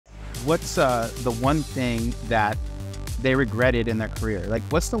what's the one thing that they regretted in their career? Like,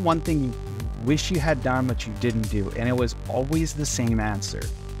 what's the one thing you wish you had done but you didn't do? And it was always the same answer.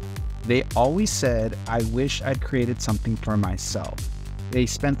 They always said, I wish I'd created something for myself. They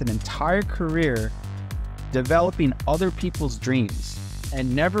spent an entire career developing other people's dreams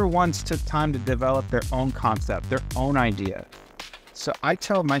and never once took time to develop their own concept, their own idea. So I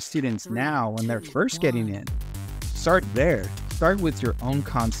tell my students now, when they're first getting in, start there. Start with your own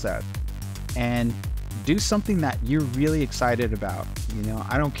concept and do something that you're really excited about.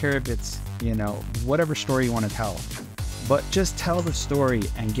 I don't care if it's, whatever story you want to tell, but just tell the story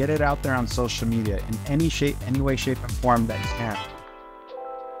and get it out there on social media in any way, shape, and form that you can.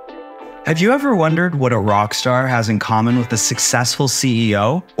 Have you ever wondered what a rock star has in common with a successful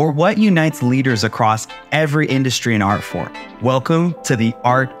CEO, or what unites leaders across every industry and art form? Welcome to the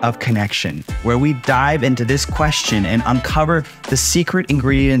Art of Connection, where we dive into this question and uncover the secret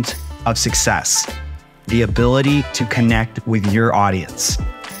ingredient of success, the ability to connect with your audience.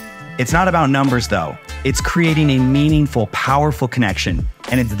 It's not about numbers though. It's creating a meaningful, powerful connection.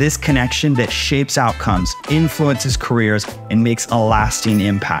 And it's this connection that shapes outcomes, influences careers, and makes a lasting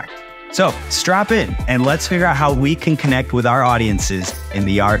impact. So strap in and let's figure out how we can connect with our audiences in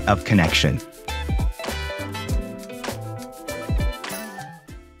the art of connection.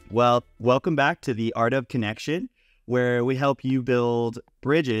 Well, welcome back to the Art of Connection, where we help you build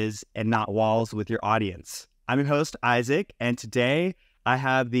bridges and not walls with your audience. I'm your host, Isaac, and today I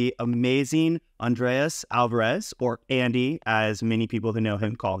have the amazing Andres Alvarez, or Andy, as many people who know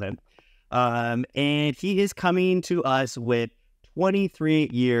him call him. And he is coming to us with 23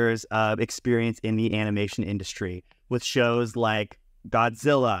 years of experience in the animation industry with shows like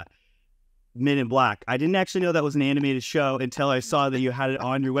Godzilla, Men in Black. I didn't actually know that was an animated show until I saw that you had it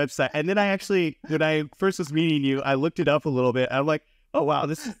on your website. And then when I first was meeting you, I looked it up a little bit. I'm like, oh, wow,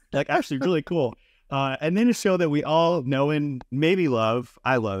 this is actually really cool. And then a show that we all know and maybe love.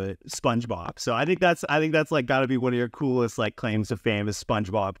 I love it, SpongeBob. So I think that's got to be one of your coolest claims to fame is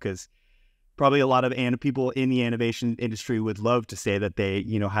SpongeBob, because probably a lot of people in the animation industry would love to say that they,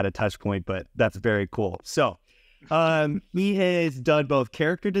 had a touch point, but that's very cool. So he has done both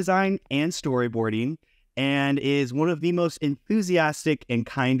character design and storyboarding and is one of the most enthusiastic and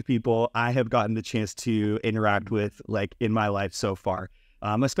kind people I have gotten the chance to interact with in my life so far,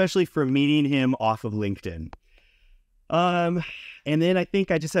 especially from meeting him off of LinkedIn. And then I think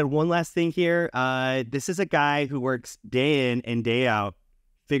I just had one last thing here. This is a guy who works day in and day out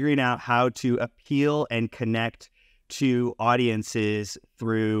figuring out how to appeal and connect to audiences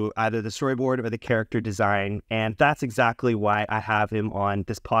through either the storyboard or the character design. And that's exactly why I have him on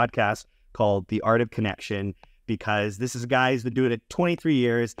this podcast called The Art of Connection, because this is a guy who's been doing it 23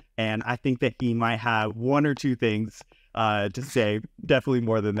 years. And I think that he might have one or two things to say, definitely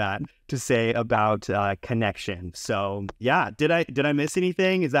more than that, to say about connection. So yeah, did I miss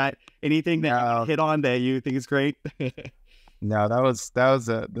anything? Is that anything that you hit on that you think is great? No, that was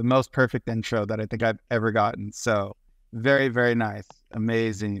the most perfect intro that I think I've ever gotten. So very, very nice.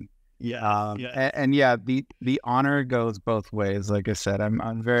 Amazing. Yeah. And yeah, the honor goes both ways. Like I said,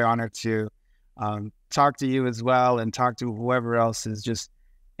 I'm very honored to talk to you as well and talk to whoever else is just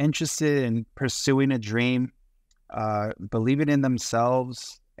interested in pursuing a dream, believing in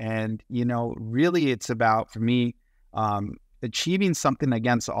themselves. And, really it's about, for me, achieving something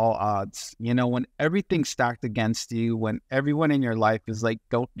against all odds. When everything's stacked against you, when everyone in your life is like,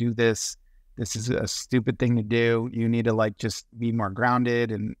 don't do this. This is a stupid thing to do. You need to just be more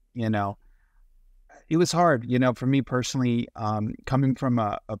grounded. And, it was hard, for me personally, coming from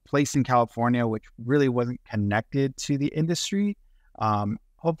a place in California, which really wasn't connected to the industry.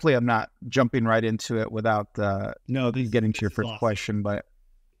 Hopefully I'm not jumping right into it without getting to your first question, but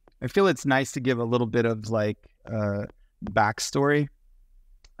I feel it's nice to give a little bit of backstory.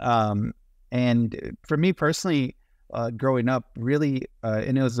 And for me personally, growing up, really,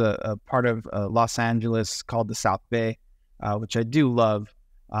 and it was a part of Los Angeles called the South Bay, which I do love.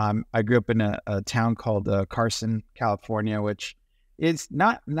 I grew up in a town called Carson, California, which is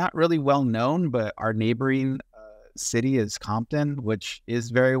not really well known, but our neighboring city is Compton, which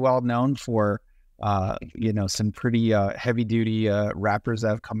is very well known for some pretty heavy duty rappers that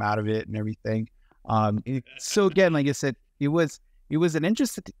have come out of it and everything. So again, like I said, it was an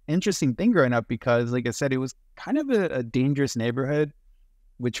interesting thing growing up because, like I said, it was kind of a dangerous neighborhood,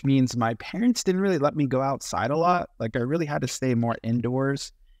 which means my parents didn't really let me go outside a lot. I really had to stay more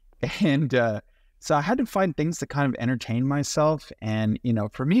indoors. And so I had to find things to kind of entertain myself. And,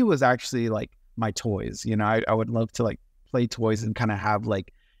 for me, it was actually my toys. I would love to play toys and kind of have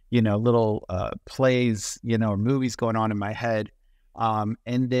little plays, or movies going on in my head.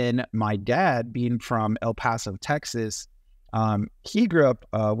 And then my dad, being from El Paso, Texas, he grew up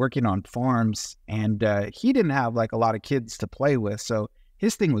working on farms, and he didn't have like a lot of kids to play with. So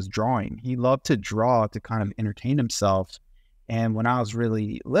his thing was drawing. He loved to draw to kind of entertain himself. And when I was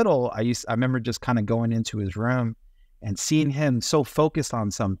really little, I remember just kind of going into his room and seeing him so focused on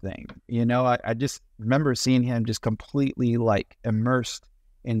something. I just remember seeing him just completely like immersed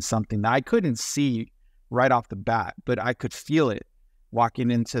in something that I couldn't see right off the bat, but I could feel it walking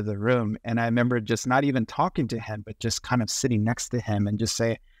into the room. And I remember just not even talking to him, but just kind of sitting next to him and just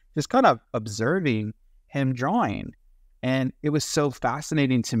kind of observing him drawing. And it was so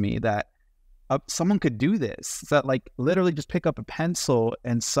fascinating to me that someone could do this, that like literally just pick up a pencil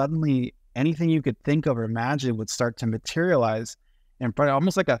and suddenly anything you could think of or imagine would start to materialize in front of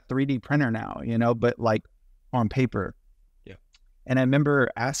almost like a 3D printer now, but like on paper. Yeah. And I remember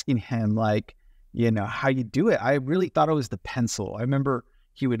asking him like, how you do it. I really thought it was the pencil. I remember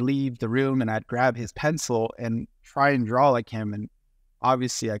he would leave the room and I'd grab his pencil and try and draw like him. And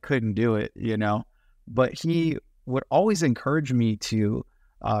obviously I couldn't do it, but he would always encourage me to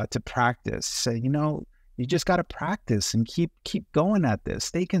practice, say, you just got to practice and keep going at this,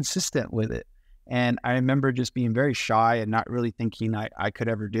 stay consistent with it. And I remember just being very shy and not really thinking I could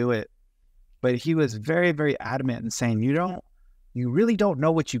ever do it. But he was very, very adamant in saying, you really don't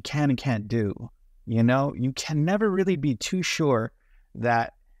know what you can and can't do. You can never really be too sure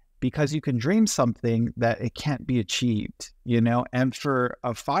that because you can dream something that it can't be achieved, and for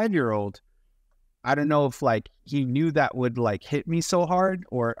a 5-year-old, I don't know if like he knew that would like hit me so hard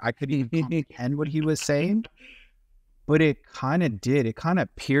or I could even comprehend what he was saying, but it kind of did. It kind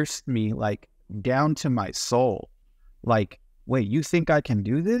of pierced me like down to my soul. Like, wait, you think I can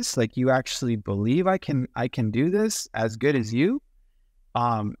do this? Like, you actually believe I can do this as good as you?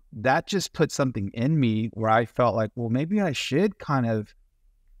 That just put something in me where I felt like, well, maybe I should kind of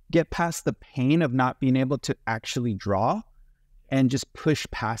get past the pain of not being able to actually draw and just push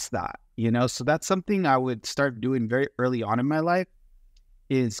past that, So that's something I would start doing very early on in my life,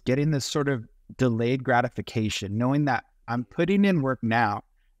 is getting this sort of delayed gratification, knowing that I'm putting in work now.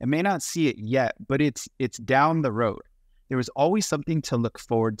 I may not see it yet, but it's down the road. There was always something to look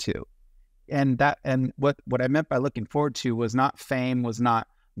forward to. And what I meant by looking forward to was not fame, was not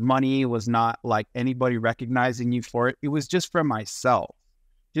money, was not like anybody recognizing you for it. It was just for myself,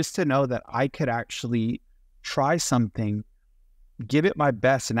 just to know that I could actually try something, give it my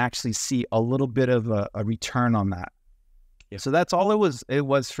best, and actually see a little bit of a return on that. Yeah. So that's all it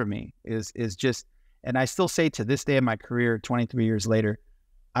was for me, is just, and I still say to this day in my career, 23 years later,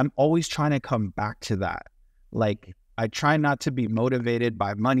 I'm always trying to come back to that. Like, I try not to be motivated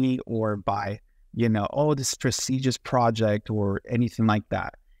by money or by, this prestigious project or anything like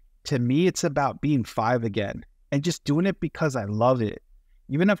that. To me, it's about being 5 again and just doing it because I love it.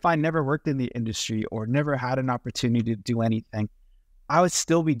 Even if I never worked in the industry or never had an opportunity to do anything, I would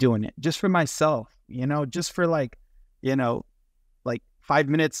still be doing it just for myself, just for like 5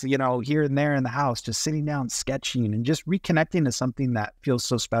 minutes, here and there in the house, just sitting down, sketching and just reconnecting to something that feels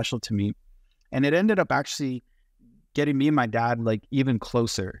so special to me. And it ended up actually getting me and my dad like even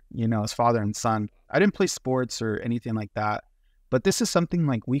closer, as father and son. I didn't play sports or anything like that, but this is something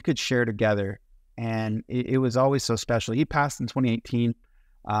like we could share together. And it was always so special. He passed in 2018.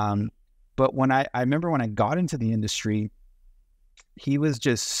 But when I remember when I got into the industry, he was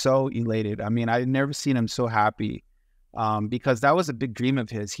just so elated. I mean, I'd never seen him so happy, because that was a big dream of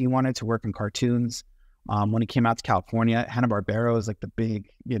his. He wanted to work in cartoons. When he came out to California, Hanna-Barbera was like the big,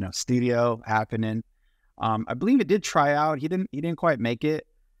 studio happening. I believe it did try out. He didn't quite make it.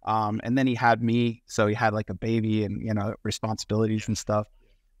 And then he had me, so he had like a baby and, responsibilities and stuff.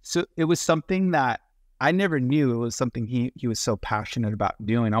 So it was something that I never knew. It was something he was so passionate about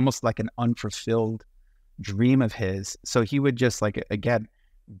doing, almost like an unfulfilled dream of his. So he would just like, again,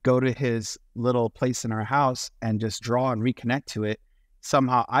 go to his little place in our house and just draw and reconnect to it.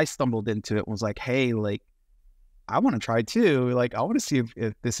 Somehow I stumbled into it and was like, hey, like, I want to try too. Like, I want to see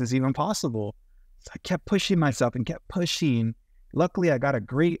if this is even possible. So I kept pushing myself and kept pushing. Luckily, I got a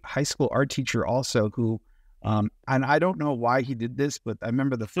great high school art teacher also who, and I don't know why he did this, but I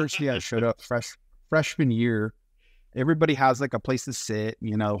remember the first day I showed up, freshman year, everybody has like a place to sit,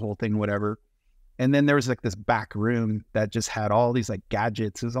 the whole thing, whatever. And then there was like this back room that just had all these like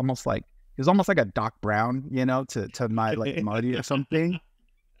gadgets. It was almost like a Doc Brown, to my like Muddy or something.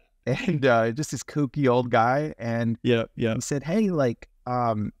 And just this kooky old guy. And yeah, he said, hey, like,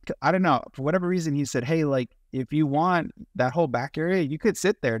 I don't know, for whatever reason, he said, hey, like, if you want that whole back area, you could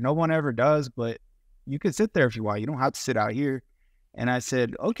sit there. No one ever does, but you could sit there if you want. You don't have to sit out here. And I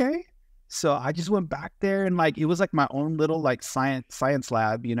said, okay. So I just went back there and like, it was like my own little like science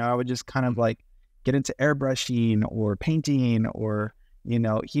lab, you know. I would just kind of like get into airbrushing or painting or, you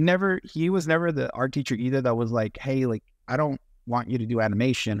know, he was never the art teacher either that was like, hey, like, I don't want you to do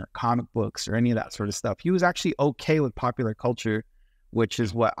animation or comic books or any of that sort of stuff. He was actually okay with popular culture, which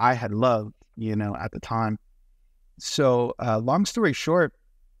is what I had loved, you know, at the time. So long story short,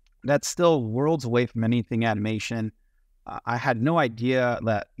 that's still worlds away from anything animation. I had no idea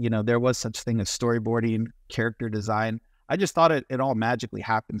that, you know, there was such thing as storyboarding, character design. I just thought it all magically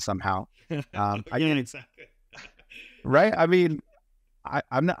happened somehow. Exactly. Right? I mean,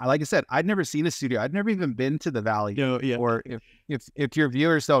 I'm not, like I said, I'd never seen a studio. I'd never even been to the Valley. Or if your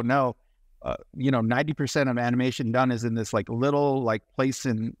viewers don't know, you know, 90% of animation done is in this like little like place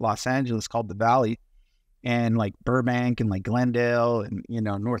in Los Angeles called the Valley, and like Burbank and like Glendale and, you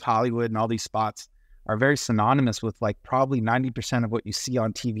know, North Hollywood and all these spots are very synonymous with like probably 90% of what you see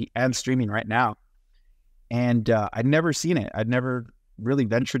on TV and streaming right now. And I'd never seen it. I'd never really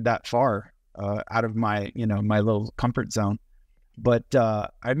ventured that far out of my, you know, my little comfort zone. But I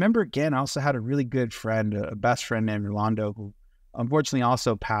remember, again, I also had a really good friend, a best friend named Rolando, who unfortunately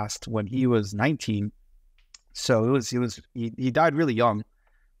also passed when he was 19. So he died really young,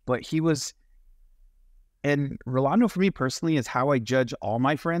 but he was, and Rolando for me personally is how I judge all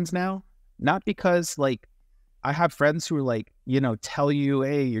my friends now. Not because like I have friends who are like, you know, tell you,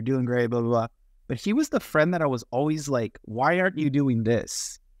 hey, you're doing great, blah, blah, blah. But he was the friend that I was always like, why aren't you doing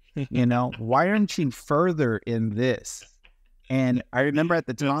this? You know, why aren't you further in this? And I remember at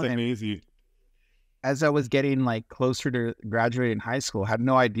the time, as I was getting like closer to graduating high school, had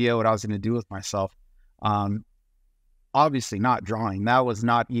no idea what I was going to do with myself. Obviously not drawing. That was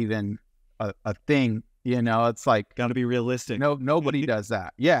not even a thing. You know, it's like, got to be realistic. No, nobody does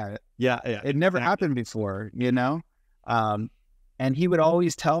that. Yeah. It never happened before, you know? And he would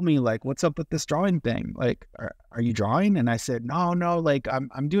always tell me like, what's up with this drawing thing? Like, are you drawing? And I said, no, like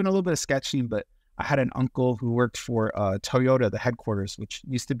I'm doing a little bit of sketching, but I had an uncle who worked for Toyota, the headquarters, which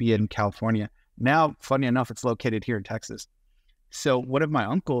used to be in California. Now, funny enough, it's located here in Texas. So one of my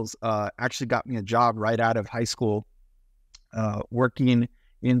uncles actually got me a job right out of high school, working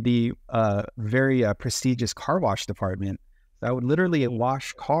in the very prestigious car wash department. So I would literally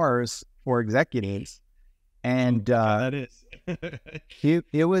wash cars for executives. And that is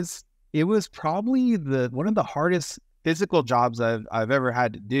it was probably one of the hardest physical jobs I've ever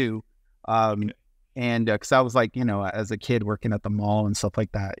had to do. And because I was like, you know, as a kid working at the mall and stuff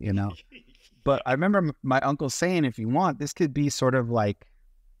like that, you know. But I remember my uncle saying, if you want, this could be sort of like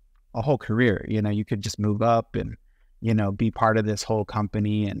a whole career. You know, you could just move up and, you know, be part of this whole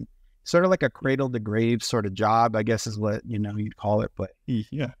company, and sort of like a cradle to grave sort of job, I guess is what, you know, you'd call it. But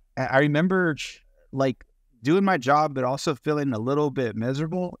yeah, I remember like doing my job, but also feeling a little bit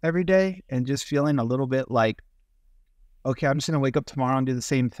miserable every day, and just feeling a little bit like, okay, I'm just going to wake up tomorrow and do the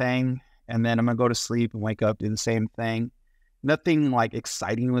same thing. And then I'm going to go to sleep and wake up, do the same thing. Nothing like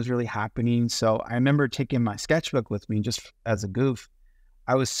exciting was really happening. So I remember taking my sketchbook with me just as a goof.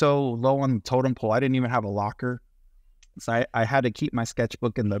 I was so low on the totem pole, I didn't even have a locker. So I had to keep my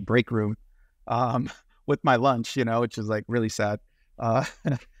sketchbook in the break room with my lunch, you know, which is like really sad.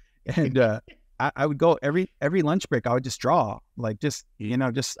 And I would go every lunch break. I would just draw, like just, you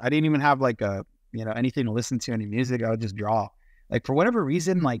know, just, I didn't even have like a, you know, anything to listen to, any music. I would just draw. Like for whatever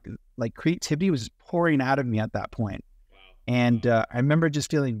reason, like creativity was pouring out of me at that point. Wow. And I remember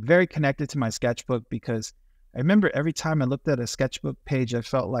just feeling very connected to my sketchbook, because I remember every time I looked at a sketchbook page, I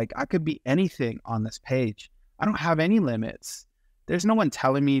felt like I could be anything on this page. I don't have any limits. There's no one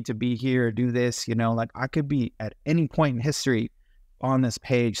telling me to be here or do this, you know, like I could be at any point in history on this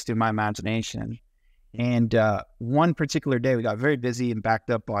page through my imagination. And one particular day we got very busy and backed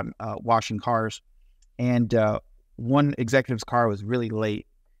up on washing cars. And one executive's car was really late.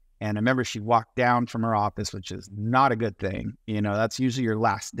 And I remember she walked down from her office, which is not a good thing. You know, that's usually your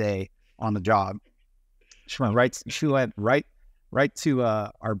last day on the job. She went right to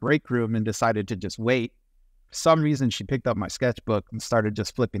our break room and decided to just wait. For some reason, she picked up my sketchbook and started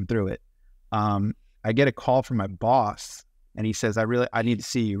just flipping through it. I get a call from my boss, and he says, I need to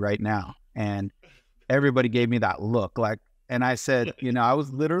see you right now. And everybody gave me that look, like, and I said, you know, I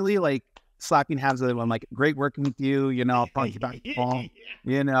was literally like slapping hands with him. I'm like, great working with you, you know, I'll punch you back in the palm,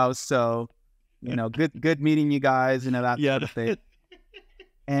 you know, so, you know, good meeting you guys, you know, that sort of thing.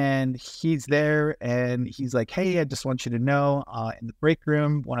 And he's there and he's like, hey, I just want you to know, in the break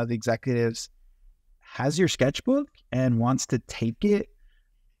room, one of the executives has your sketchbook and wants to take it.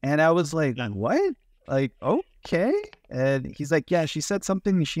 And I was like, what? Like, okay. And he's like, yeah, she said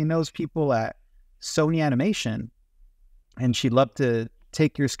something. She knows people at Sony Animation, and she'd love to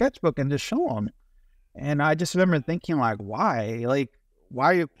take your sketchbook and just show them. And I just remember thinking like, why? Like,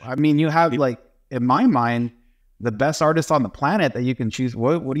 why? I mean, you have like, in my mind, the best artist on the planet that you can choose.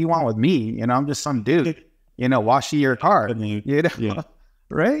 What do you want with me? You know, I'm just some dude, you know, washing your car, you know,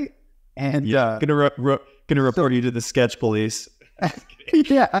 right? And gonna report you to the sketch police.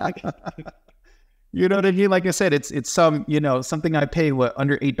 Yeah. You know what I mean? Like I said, it's some, you know, something I pay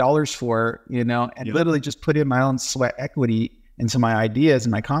under $8 for, you know, and literally just put in my own sweat equity into my ideas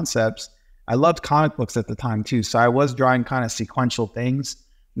and my concepts. I loved comic books at the time too. So I was drawing kind of sequential things,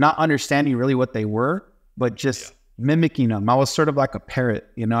 not understanding really what they were, but just mimicking them. I was sort of like a parrot,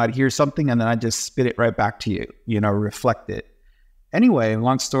 you know, I'd hear something and then I'd just spit it right back to you, you know, reflect it. Anyway,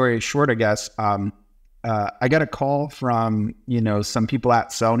 long story short, I guess, I got a call from, you know, some people at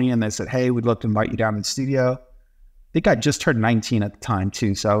Sony, and they said, hey, we'd love to invite you down to the studio. I think I just turned 19 at the time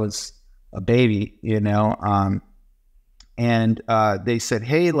too. So I was a baby, you know, and they said,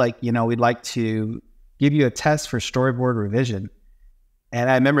 hey, like, you know, we'd like to give you a test for storyboard revision. And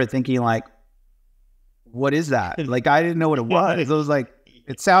I remember thinking like, what is that? Like, I didn't know what it was. I was like,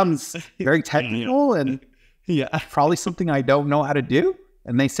 it sounds very technical and probably something I don't know how to do.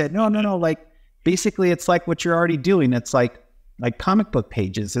 And they said, no, like, basically, it's like what you're already doing. It's like comic book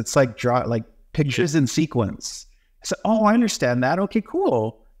pages. It's like pictures in sequence. I said, oh, I understand that. Okay,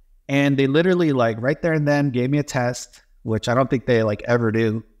 cool. And they literally like right there and then gave me a test, which I don't think they like ever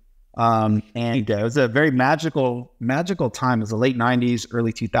do. And it was a very magical time. It was the late 90s,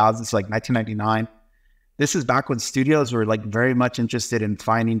 early 2000s, like 1999. This is back when studios were like very much interested in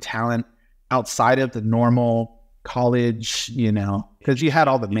finding talent outside of the normal college, you know, because you had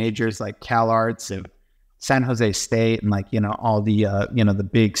all the majors like Cal Arts and San Jose State and like, you know, all the, you know, the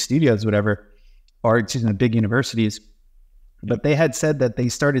big studios, whatever, or excuse me, big universities. But they had said that they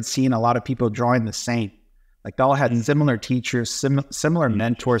started seeing a lot of people drawing the same. Like they all had similar teachers, similar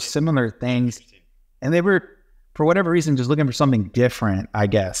mentors, similar things. And they were, for whatever reason, just looking for something different, I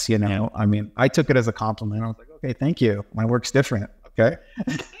guess, you know. I mean, I took it as a compliment. I was like, okay, thank you. My work's different. Okay.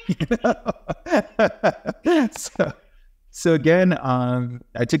 So again,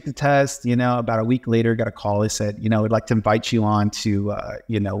 I took the test, you know, about a week later, got a call. They said, you know, we'd like to invite you on to,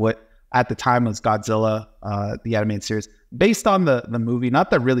 you know, what at the time was Godzilla, the animated series, based on the movie,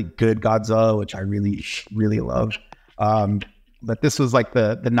 not the really good Godzilla, which I really, really loved. But this was like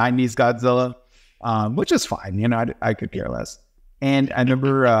the 90s Godzilla, which is fine. You know, I could care less. And I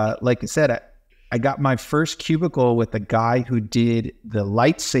remember, like I said, I got my first cubicle with a guy who did the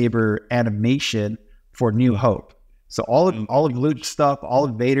lightsaber animation for New Hope. So all of Luke's stuff, all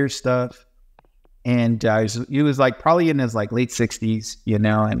of Vader's stuff. And he was like probably in his like late 60s, you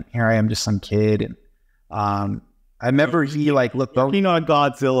know, and here I am, just some kid. And I remember he like looked working on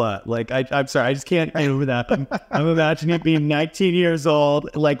Godzilla. Like I'm sorry, I just can't get over that. I'm imagining him being 19 years old,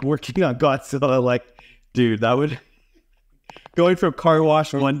 like working on Godzilla. Like, dude, that would going from car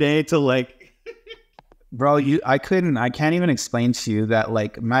wash one day to like, bro, I can't even explain to you that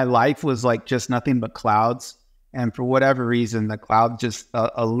like my life was like just nothing but clouds. And for whatever reason, the cloud just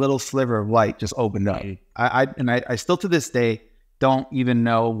a little sliver of light just opened up. I still to this day don't even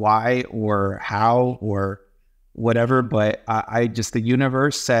know why or how or whatever, but I just, the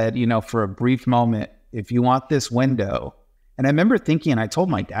universe said, you know, for a brief moment, if you want this window. And I remember thinking, I told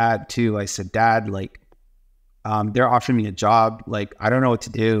my dad too, I said, Dad, like, they're offering me a job. Like, I don't know what to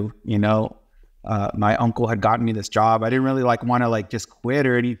do. You know, my uncle had gotten me this job. I didn't really like want to like just quit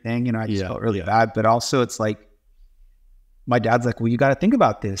or anything. You know, I just felt really bad, but also it's like, my dad's like, well, you got to think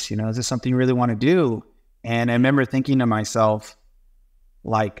about this. You know, is this something you really want to do? And I remember thinking to myself,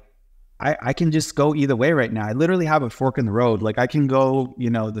 like, I can just go either way right now. I literally have a fork in the road. Like I can go, you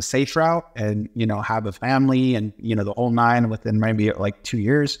know, the safe route and, you know, have a family and, you know, the whole nine within maybe like 2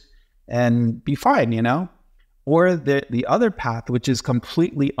 years and be fine, you know, or the other path, which is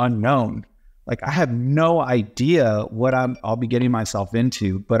completely unknown. Like I have no idea what I'll be getting myself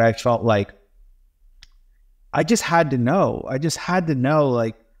into, but I felt like I just had to know.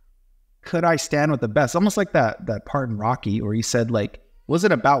 Like, could I stand with the best? Almost like that part in Rocky where he said like, was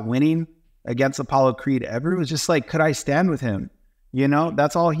it about winning against Apollo Creed ever? It was just like, could I stand with him? You know,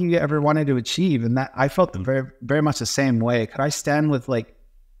 that's all he ever wanted to achieve. And that I felt very, very much the same way. Could I stand with like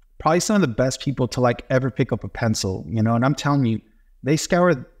probably some of the best people to like ever pick up a pencil, you know? And I'm telling you, they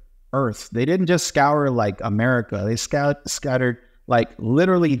scoured Earth. They didn't just scour like America. They scattered like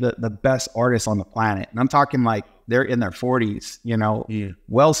literally the best artists on the planet. And I'm talking like they're in their 40s, you know,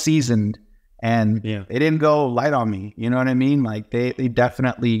 well seasoned. And they didn't go light on me. You know what I mean? Like they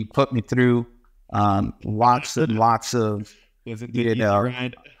definitely put me through lots and lots of, you know,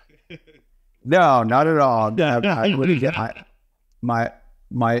 no, not at all.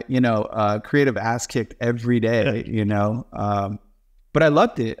 my creative ass kicked every day, but I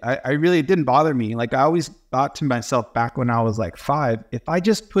loved it. I really, it didn't bother me. Like I always thought to myself back when I was like 5, if I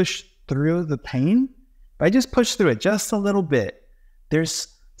just push through the pain, if I just push through it just a little bit, there's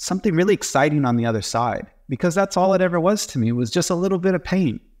something really exciting on the other side, because that's all it ever was to me, was just a little bit of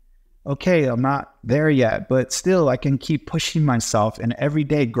pain. Okay, I'm not there yet, but still I can keep pushing myself and every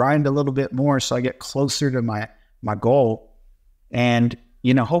day grind a little bit more so I get closer to my goal. And,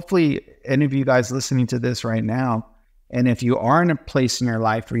 hopefully any of you guys listening to this right now, and if you are in a place in your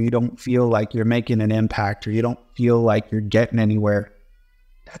life where you don't feel like you're making an impact or you don't feel like you're getting anywhere,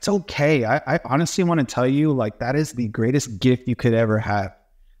 that's okay. I honestly want to tell you, like, that is the greatest gift you could ever have.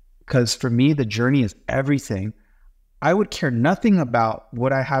 Because for me, the journey is everything. I would care nothing about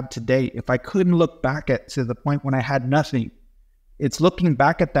what I have today if I couldn't look back to the point when I had nothing. It's looking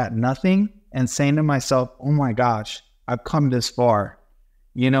back at that nothing and saying to myself, oh my gosh, I've come this far.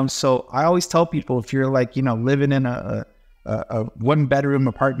 So I always tell people, if you're like, living in a 1-bedroom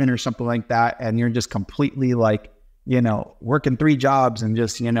apartment or something like that, and you're just completely like, working 3 jobs and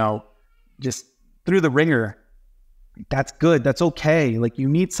just through the ringer, that's good. That's okay. Like, you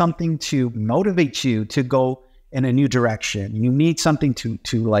need something to motivate you to go in a new direction. You need something to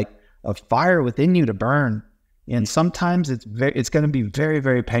like a fire within you to burn. And sometimes it's going to be very,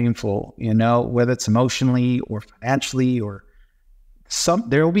 very painful, whether it's emotionally or financially, or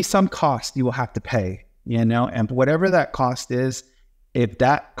there will be some cost you will have to pay, and whatever that cost is, if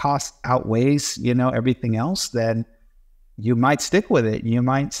that cost outweighs, everything else, then you might stick with it. You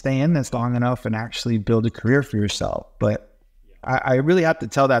might stay in this long enough and actually build a career for yourself. But I really have to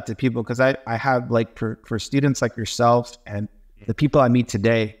tell that to people, because I have, like, for students like yourself and the people I meet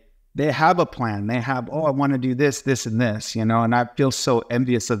today, they have a plan. They have, I want to do this, this, and this, and I feel so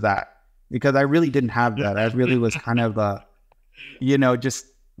envious of that, because I really didn't have that. I really was kind of, just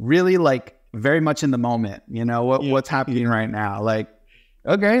really like very much in the moment, what's happening right now. Like,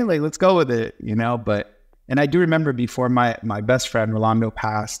 okay, like, let's go with it, and I do remember before my best friend Rolando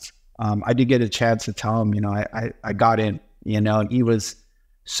passed, I did get a chance to tell him, I got in, and he was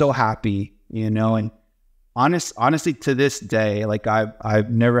so happy, and honestly, to this day, like, I've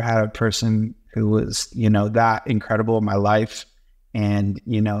never had a person who was, that incredible in my life. And,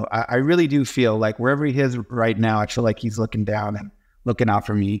 I really do feel like wherever he is right now, I feel like he's looking down and looking out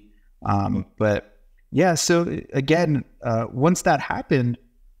for me. But yeah, so again, once that happened,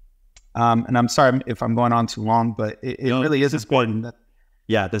 and I'm sorry if I'm going on too long, but it really is important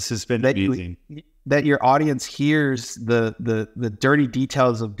this has been amazing. That your audience hears the dirty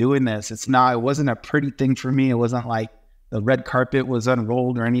details of doing this. It wasn't a pretty thing for me. It wasn't like the red carpet was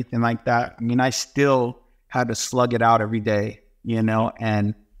unrolled or anything like that. I mean, I still had to slug it out every day,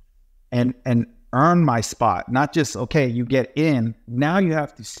 and earn my spot. Not just, okay, you get in, now you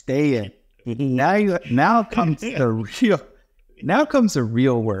have to stay in. Now comes the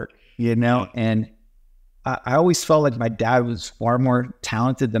real work, and I always felt like my dad was far more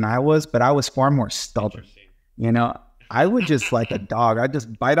talented than I was, but I was far more stubborn. I would just, like a dog, I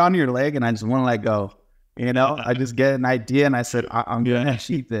just bite on your leg and I just want to let go. I just get an idea and I said, I'm going to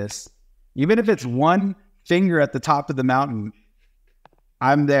achieve this. Even if it's one finger at the top of the mountain,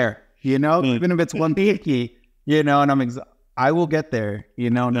 I'm there, even if it's one pinky, and I will get there,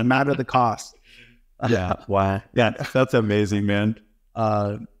 no matter the cost. Yeah. Wow. Yeah. That's amazing, man.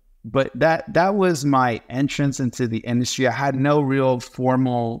 But that was my entrance into the industry. I had no real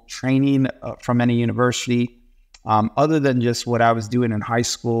formal training from any university, other than just what I was doing in high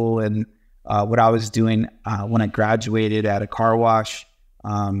school and what I was doing when I graduated at a car wash.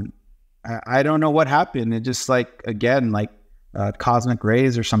 I don't know what happened. It just, like, again, like cosmic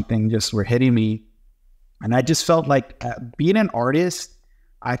rays or something just were hitting me. And I just felt like being an artist,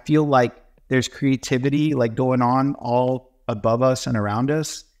 I feel like there's creativity like going on all above us and around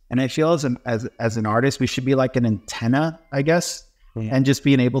us. And I feel as an artist, we should be like an antenna, I guess, and just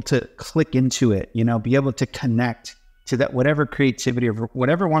being able to click into it, be able to connect to that, whatever creativity or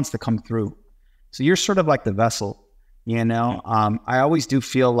whatever wants to come through. So you're sort of like the vessel, I always do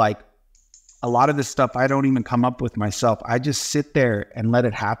feel like a lot of this stuff I don't even come up with myself. I just sit there and let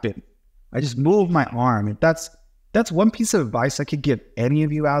it happen. I just move my arm. If that's one piece of advice I could give any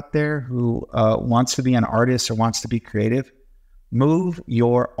of you out there who wants to be an artist or wants to be creative. Move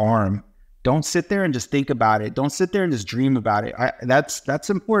your arm. Don't sit there and just think about it. Don't sit there and just dream about it. That's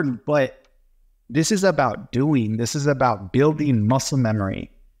important, but this is about doing. This is about building muscle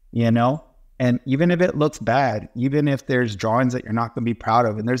memory, And even if it looks bad, even if there's drawings that you're not going to be proud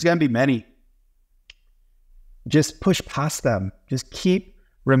of, and there's going to be many, just push past them. Just keep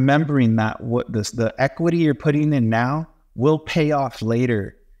remembering that the equity you're putting in now will pay off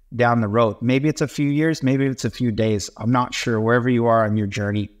later down the road. Maybe it's a few years, maybe it's a few days. I'm not sure, wherever you are on your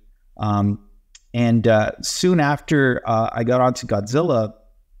journey. And soon after I got onto Godzilla,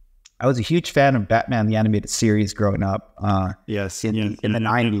 I was a huge fan of Batman the Animated Series growing up. Yes, in the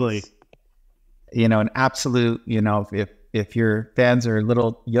 90s. definitely. You know, an absolute, you know, if your fans are a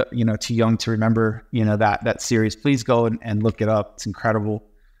little, you know, too young to remember, you know, that series, please go and look it up. It's incredible.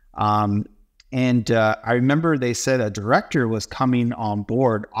 And I remember they said a director was coming on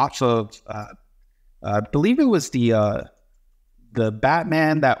board off of, I believe it was the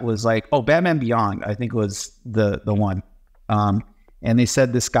Batman that was like, Batman Beyond, I think was the one. And they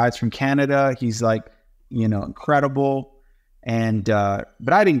said this guy's from Canada. He's like, you know, incredible. And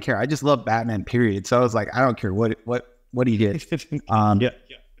but I didn't care. I just love Batman, period. So I was like, I don't care what he did. Yeah.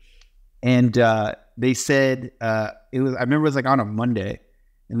 And they said I remember it was like on a Monday,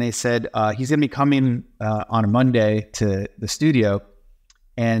 and they said he's gonna be coming on a Monday to the studio.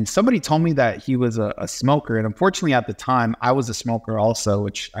 And somebody told me that he was a smoker, and unfortunately at the time I was a smoker also,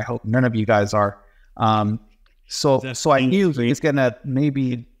 which I hope none of you guys are. So I knew he was gonna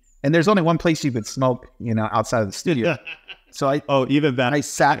maybe, and there's only one place you could smoke, you know, outside of the studio. So even better.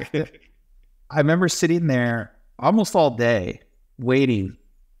 I remember sitting there almost all day waiting,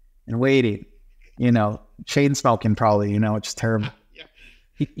 you know, chain smoking probably, you know, which is terrible.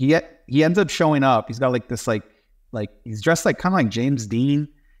 He ends up showing up. He's got like this, like he's dressed like kind of like James Dean,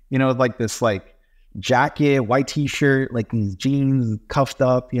 you know, like this like jacket, white t-shirt, like these jeans cuffed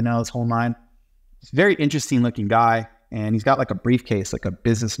up, you know, his whole nine. He's a very interesting looking guy. And he's got like a briefcase, like a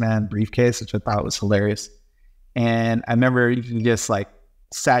businessman briefcase, which I thought was hilarious. And I remember he just like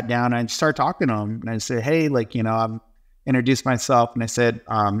sat down and I started talking to him, and I said, hey, like, you know, I'm introduced myself, and I said,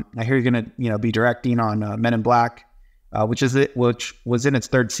 I hear you're going to, you know, be directing on Men in Black, which was in its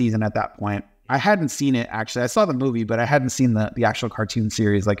third season at that point. I hadn't seen it, actually. I saw the movie, but I hadn't seen the actual cartoon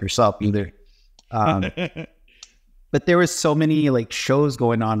series like yourself either. But there was so many like shows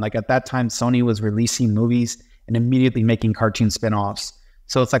going on. Like at that time, Sony was releasing movies and immediately making cartoon spinoffs.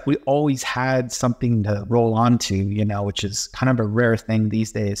 So it's like we always had something to roll onto, you know, which is kind of a rare thing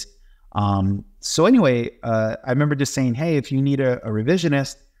these days. So anyway, I remember just saying, hey, if you need a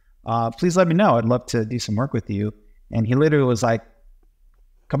revisionist, please let me know. I'd love to do some work with you. And he literally was like,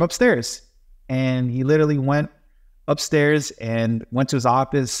 come upstairs. And he literally went upstairs and went to his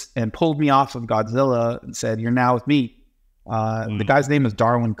office and pulled me off of Godzilla and said, you're now with me. The guy's name is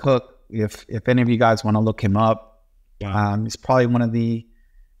Darwin Cook. If any of you guys want to look him up, he's probably one of the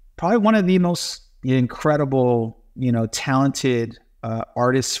most incredible, you know, talented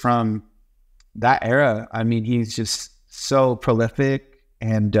artists from that era. I mean, he's just so prolific,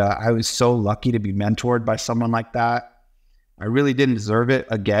 and I was so lucky to be mentored by someone like that. I really didn't deserve it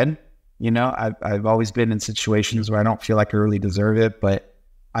again. You know, I've always been in situations where I don't feel like I really deserve it, but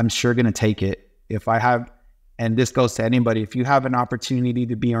I'm sure going to take it. If I have, and this goes to anybody, if you have an opportunity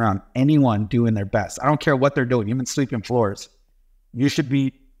to be around anyone doing their best, I don't care what they're doing, even sweeping floors, you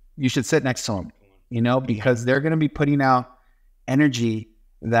should sit next to them, you know, because they're going to be putting out energy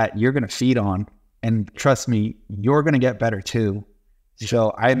that you're going to feed on. And trust me, you're going to get better too. So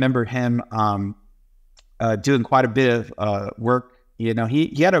I remember him doing quite a bit of work. You know,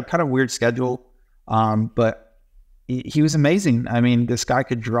 he had a kind of weird schedule, but he was amazing. I mean, this guy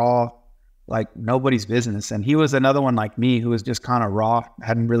could draw like nobody's business. And he was another one like me who was just kind of raw,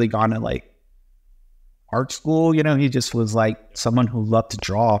 hadn't really gone to like art school. You know, he just was like someone who loved to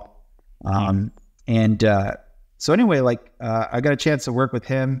draw. So anyway, like I got a chance to work with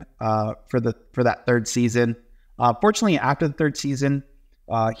him for that third season. Fortunately, after the third season,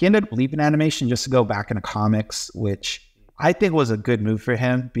 he ended up leaving animation just to go back into comics, which I think was a good move for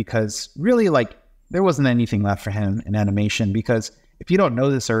him, because really, like, there wasn't anything left for him in animation. Because if you don't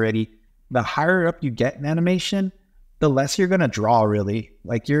know this already, the higher up you get in animation, the less you're going to draw, really.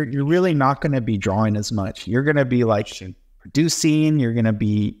 Like, you're really not going to be drawing as much. You're going to be like producing, you're going to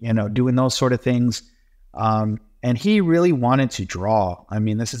be, you know, doing those sort of things. And he really wanted to draw. I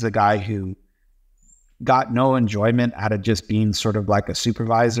mean, this is a guy who got no enjoyment out of just being sort of like a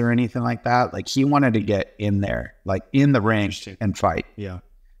supervisor or anything like that. Like, he wanted to get in there, like in the ring and fight. Yeah.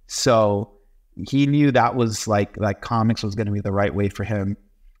 So he knew that was like comics was going to be the right way for him.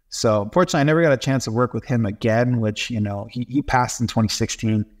 So unfortunately, I never got a chance to work with him again, which, you know, he passed in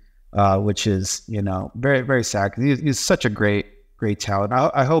 2016, which is, you know, very, very sad, because he's such a great talent.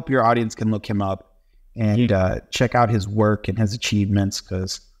 I hope your audience can look him up and check out his work and his achievements,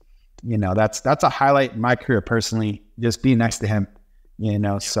 because, you know, that's a highlight in my career personally, just being next to him, you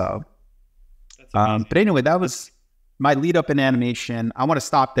know. So but anyway, that was my lead up in animation. I want to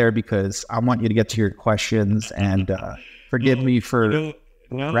stop there because I want you to get to your questions, and Forgive me for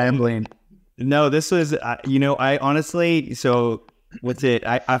rambling. No, this was, I honestly, so what's it?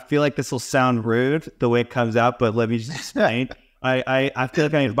 I feel like this will sound rude the way it comes out, but let me just explain. I feel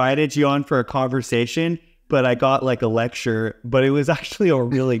like I invited you on for a conversation, but I got like a lecture, but it was actually a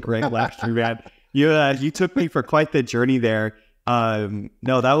really great lecture, man. You took me for quite the journey there. No,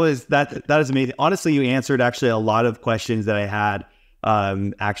 that is amazing. Honestly, you answered actually a lot of questions that I had,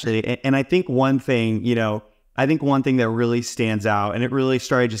 actually. And I think one thing, that really stands out, and it really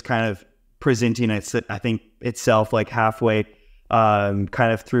started just kind of presenting I think itself like halfway,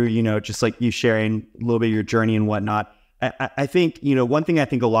 kind of through, just like you sharing a little bit of your journey and whatnot. I think, one thing I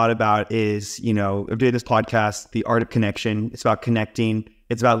think a lot about is, I'm doing this podcast, The Art of Connection. It's about connecting.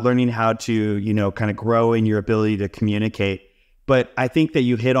 It's about learning how to, kind of grow in your ability to communicate. But I think that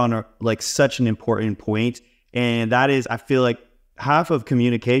you hit on such an important point. And that is, I feel like half of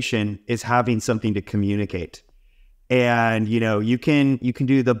communication is having something to communicate. And, you can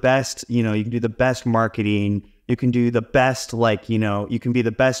do the best, you can do the best marketing. You can do the best, you can be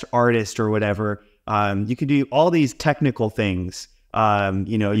the best artist or whatever. You can do all these technical things.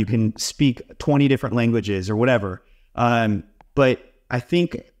 You can speak 20 different languages or whatever. But I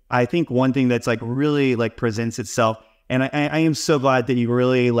think one thing that's really presents itself, and I am so glad that you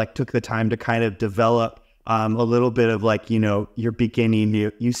really took the time to kind of develop a little bit of your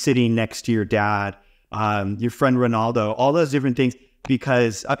beginning, you sitting next to your dad, your friend Ronaldo, all those different things.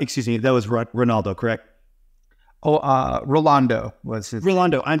 Because excuse me, that was Ronaldo, correct? Oh, Rolando was his.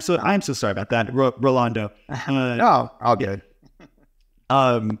 Rolando. I'm so sorry about that. Rolando. No, all good.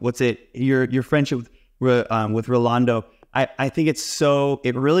 What's it? Your friendship with Rolando. I think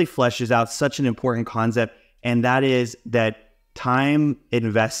it really fleshes out such an important concept, and that is that time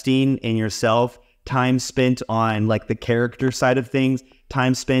investing in yourself, time spent on the character side of things,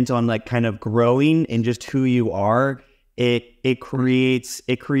 time spent on kind of growing in just who you are. It creates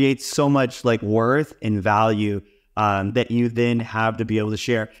so much worth and value that you then have to be able to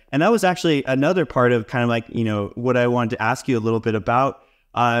share. And that was actually another part of kind of what I wanted to ask you a little bit about,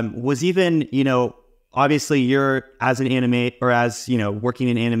 was even, obviously you're as an animate or as, working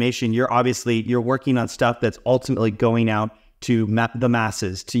in animation, you're working on stuff that's ultimately going out to the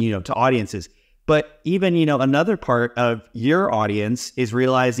masses, to audiences. But even, another part of your audience is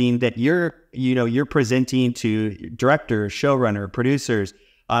realizing that you're presenting to directors, showrunner, producers.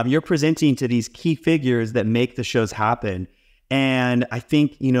 You're presenting to these key figures that make the shows happen. And I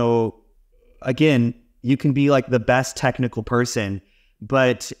think, again, you can be the best technical person,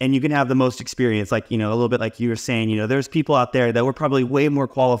 and you can have the most experience, a little bit like you were saying, there's people out there that were probably way more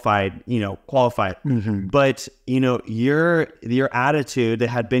qualified. Mm-hmm. But, your attitude that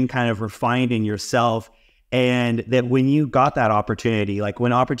had been kind of refined in yourself, and that when you got that opportunity,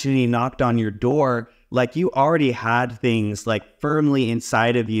 when opportunity knocked on your door, you already had things firmly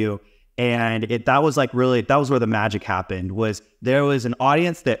inside of you. And that was where the magic happened, was there was an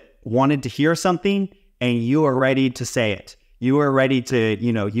audience that wanted to hear something, and you were ready to say it. You were ready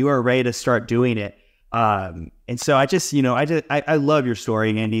to start doing it. And so I love your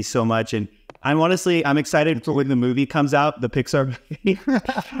story, Andy, so much. And I'm excited for when the movie comes out, the Pixar movie.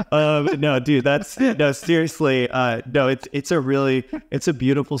 No, dude, seriously. No, it's a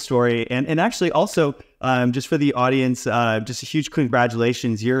beautiful story. And actually also, just for the audience, just a huge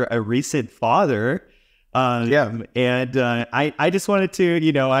congratulations. You're a recent father. Yeah. And I just wanted to,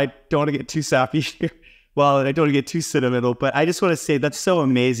 I don't want to get too sappy here. Well, I don't want to get too sentimental, but I just want to say that's so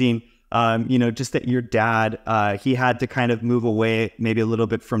amazing. Just that your dad, he had to kind of move away maybe a little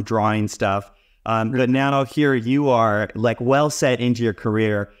bit from drawing stuff. But now here you are well set into your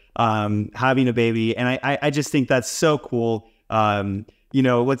career, having a baby. And I just think that's so cool. Pressing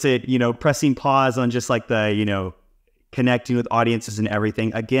pause on just the, connecting with audiences and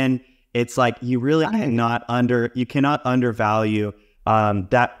everything. Again, it's you really cannot undervalue,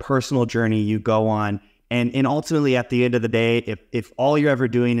 that personal journey you go on. And ultimately, at the end of the day, if all you're ever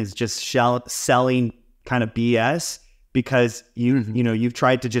doing is just selling kind of BS because you've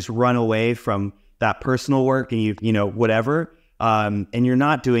tried to just run away from that personal work and whatever, and you're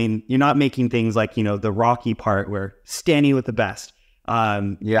not making things the Rocky part where standing with the best,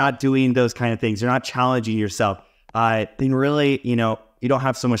 not doing those kind of things. You're not challenging yourself. Then really, you don't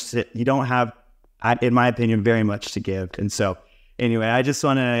have so much. You don't have, in my opinion, very much to give. And so. Anyway, I just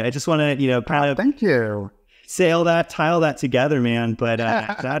want to, kind of thank you. Tile that together, man. But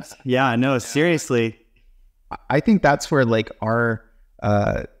seriously. I think that's where our,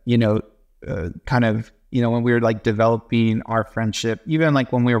 kind of, when we were developing our friendship, even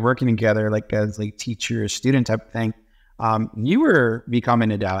when we were working together, as teacher, student type of thing, you were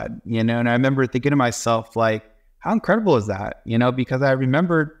becoming a dad, and I remember thinking to myself, how incredible is that? Because I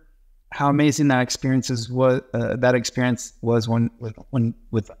remembered how amazing that experience was when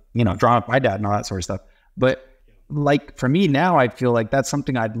drawing up my dad and all that sort of stuff. But like for me now, I feel like that's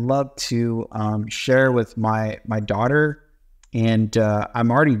something I'd love to share with my daughter. And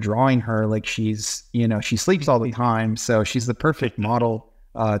I'm already drawing her like she's, she sleeps all the time. So she's the perfect model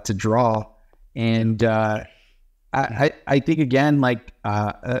to draw. And I think, again, like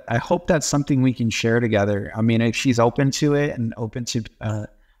I hope that's something we can share together. I mean, if she's open to it and open to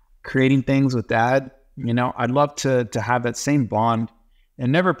creating things with dad, I'd love to have that same bond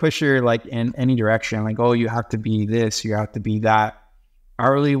and never push her like in any direction. Like, oh, you have to be this, you have to be that. I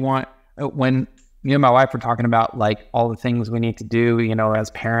really want, when me and my wife were talking about like all the things we need to do, as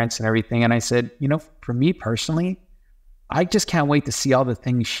parents and everything. And I said, for me personally, I just can't wait to see all the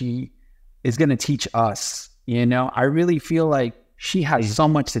things she is going to teach us. I really feel like she has so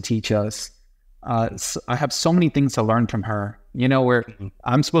much to teach us. So I have so many things to learn from her, where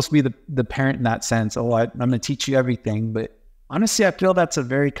I'm supposed to be the parent in that sense. Oh, I'm going to teach you everything. But honestly, I feel that's a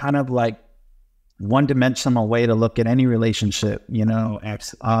very kind of like one-dimensional way to look at any relationship,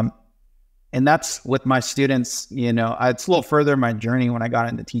 Absolutely. And that's with my students, it's a little further in my journey when I got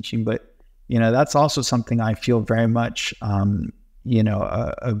into teaching, but, that's also something I feel very much,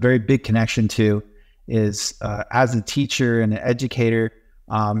 a very big connection to is as a teacher and an educator,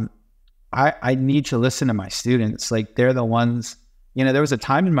 I need to listen to my students. Like they're the ones, there was a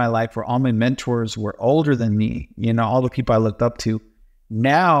time in my life where all my mentors were older than me, all the people I looked up to.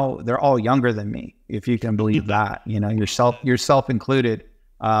 Now they're all younger than me, if you can believe that, yourself included.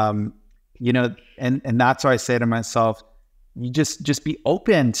 And that's why I say to myself, you just be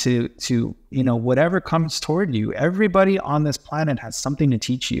open to whatever comes toward you. Everybody on this planet has something to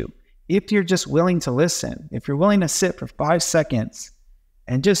teach you. If you're just willing to listen, if you're willing to sit for 5 seconds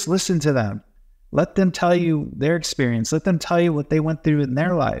and just listen to them, let them tell you their experience, let them tell you what they went through in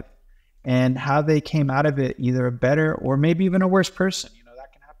their life and how they came out of it either a better or maybe even a worse person.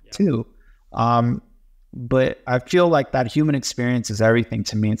 That can happen too. But I feel like that human experience is everything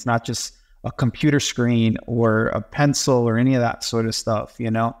to me. It's not just a computer screen or a pencil or any of that sort of stuff.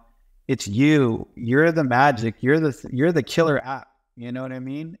 It's you. You're the magic. You're the killer app. You know what I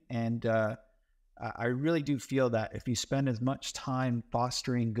mean? And I really do feel that if you spend as much time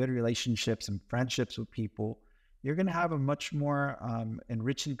fostering good relationships and friendships with people, you're going to have a much more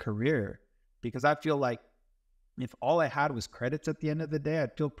enriching career. Because I feel like if all I had was credits at the end of the day,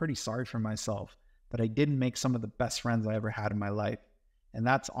 I'd feel pretty sorry for myself that I didn't make some of the best friends I ever had in my life. And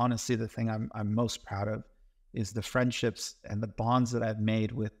that's honestly the thing I'm most proud of, is the friendships and the bonds that I've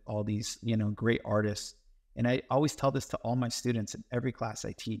made with all these, great artists. And I always tell this to all my students in every class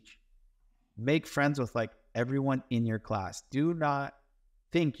I teach. Make friends with like everyone in your class. Do not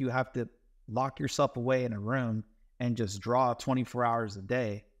think you have to lock yourself away in a room and just draw 24 hours a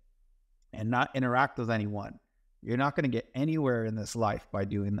day and not interact with anyone. You're not going to get anywhere in this life by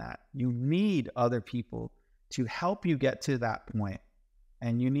doing that. You need other people to help you get to that point.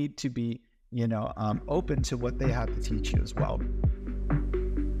 And you need to be, open to what they have to teach you as well.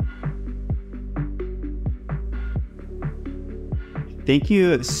 Thank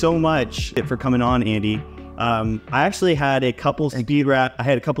you so much for coming on, Andy. I actually had a couple speed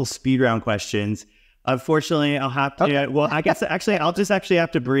round questions. Unfortunately, I'll have to. Well, I guess actually, I'll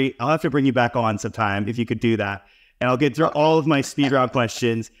have to bring you back on sometime if you could do that, and I'll get through all of my speed round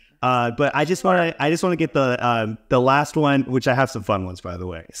questions. But I just want to get the last one, which I have some fun ones, by the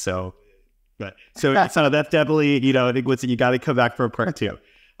way. So that's definitely, you got to come back for a part 2.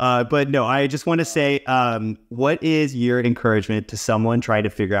 But no, I just want to say, what is your encouragement to someone trying to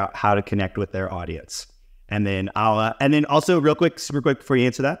figure out how to connect with their audience? And then and then also super quick before you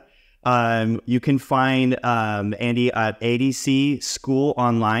answer that, you can find Andy at ADC School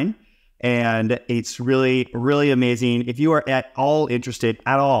online. And it's really, really amazing. If you are at all interested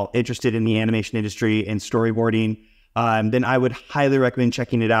in the animation industry and storyboarding, then I would highly recommend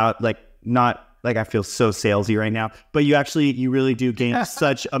checking it out. Like, not like I feel so salesy right now, but you really do gain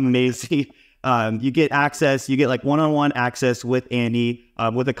such amazing, you get like one-on-one access with Andy,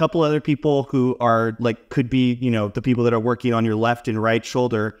 with a couple other people who are like, could be, the people that are working on your left and right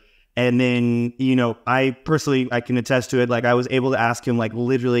shoulder. And then, I can attest to it. Like, I was able to ask him like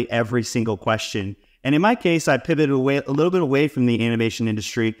literally every single question. And in my case, I pivoted a little bit away from the animation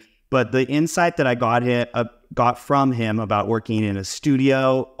industry, but the insight that I got from him about working in a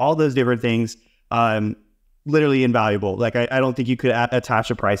studio, all those different things, literally invaluable. Like, I don't think you could attach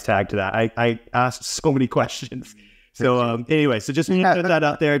a price tag to that. I asked so many questions. So anyway, so just put that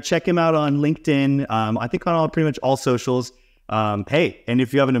out there. Check him out on LinkedIn. I think on pretty much all socials. Hey, and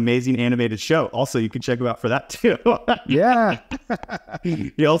if you have an amazing animated show, also you can check him out for that too. Yeah.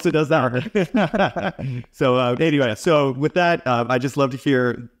 He also does that. So anyway, so with that, I just love to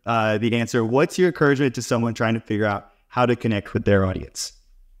hear the answer. What's your encouragement to someone trying to figure out how to connect with their audience?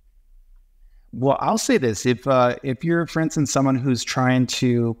 Well, I'll say this: if you're, for instance, someone who's trying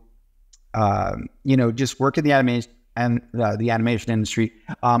to, just work in the animation and the animation industry,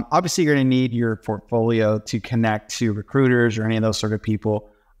 obviously you're going to need your portfolio to connect to recruiters or any of those sort of people.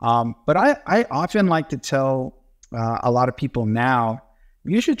 But I often like to tell a lot of people now,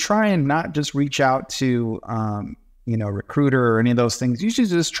 you should try and not just reach out to recruiter or any of those things. You should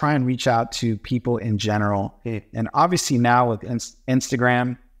just try and reach out to people in general. And obviously now with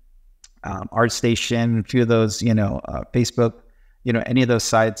Instagram, ArtStation, a few of those, Facebook, any of those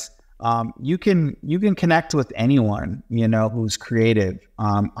sites, you can connect with anyone, who's creative.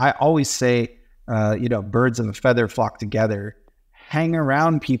 I always say, birds of a feather flock together. Hang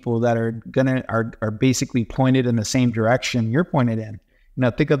around people that are basically pointed in the same direction you're pointed in.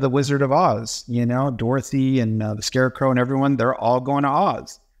 Think of the Wizard of Oz, Dorothy and the Scarecrow and everyone, they're all going to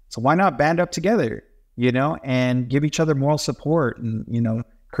Oz. So why not band up together, and give each other moral support and,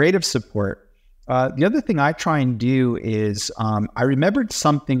 creative support. The other thing I try and do is I remembered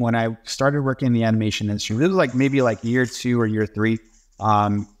something when I started working in the animation industry. This was maybe year 2 or year 3.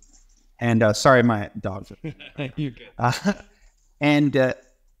 Sorry, my dogs. You're good. And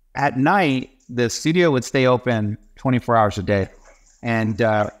at night, the studio would stay open 24 hours a day. And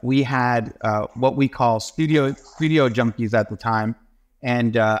we had what we call studio junkies at the time.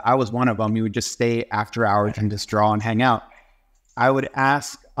 And I was one of them. We would just stay after hours and just draw and hang out. I would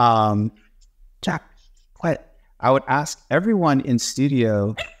ask, Jack, quiet. I would ask everyone in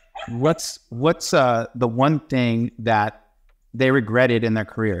studio, what's the one thing that they regretted in their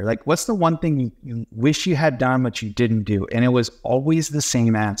career? What's the one thing you wish you had done, but you didn't do? And it was always the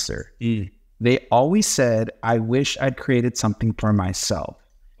same answer. They always said, I wish I'd created something for myself.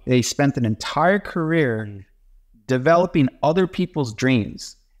 They spent an entire career developing other people's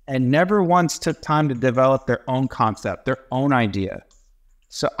dreams and never once took time to develop their own concept, their own idea.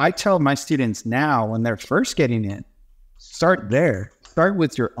 So I tell my students now, when they're first getting in, start there. Start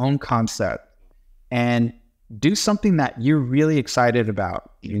with your own concept and do something that you're really excited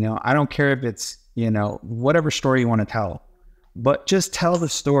about. I don't care if it's, whatever story you want to tell, but just tell the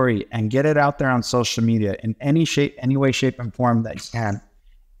story and get it out there on social media in any way, shape, and form that you can,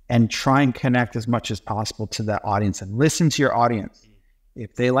 and try and connect as much as possible to that audience and listen to your audience.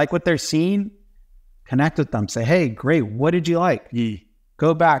 If they like what they're seeing, connect with them. Say, hey, great. What did you like?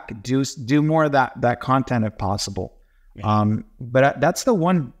 Go back, do more of that content if possible. But that's the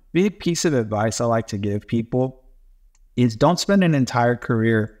one big piece of advice I like to give people is don't spend an entire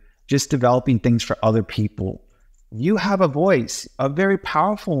career just developing things for other people. You have a voice, a very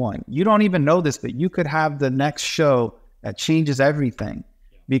powerful one. You don't even know this, but you could have the next show that changes everything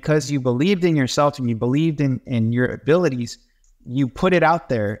because you believed in yourself and you believed in your abilities. You put it out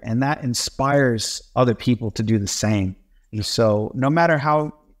there and that inspires other people to do the same. So no matter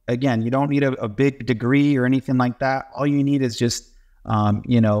how, again, you don't need a big degree or anything like that. All you need is just,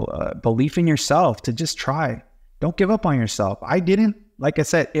 belief in yourself to just try. Don't give up on yourself. I didn't. Like I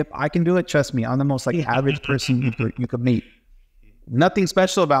said, if I can do it, trust me, I'm the most average person you could meet. Nothing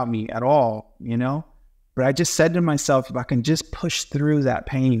special about me at all, But I just said to myself, if I can just push through that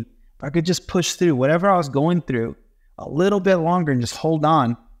pain, if I could just push through whatever I was going through a little bit longer and just hold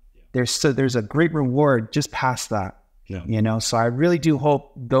on, there's a great reward just past that. So I really do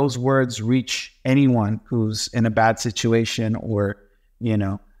hope those words reach anyone who's in a bad situation or,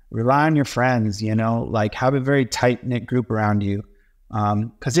 rely on your friends, have a very tight knit group around you.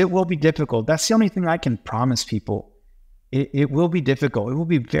 Cause it will be difficult. That's the only thing I can promise people. It will be difficult. It will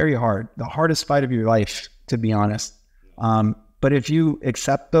be very hard. The hardest fight of your life, to be honest. But if you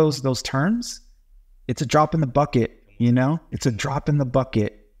accept those terms, it's a drop in the bucket, it's a drop in the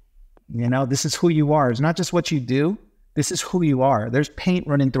bucket. This is who you are. It's not just what you do. This is who you are. There's paint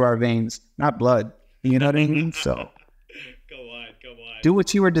running through our veins, not blood. You know what I mean? So go on. Do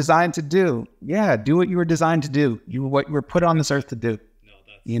what you were designed to do. Yeah, do what you were designed to do. What you were put on this earth to do.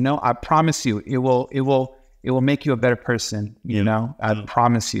 I promise you, it will make you a better person. I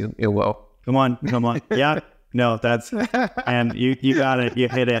promise you, it will. Come on. Yeah. No, and you got it. You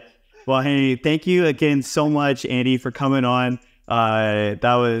hit it. Well, hey, thank you again so much, Andy, for coming on. That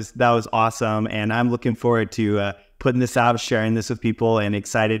was awesome. And I'm looking forward to putting this out, sharing this with people, and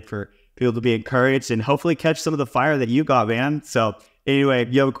excited for people to be encouraged and hopefully catch some of the fire that you got, man. So anyway,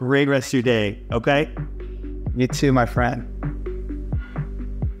 you have a great rest of your day. Okay. You too, my friend.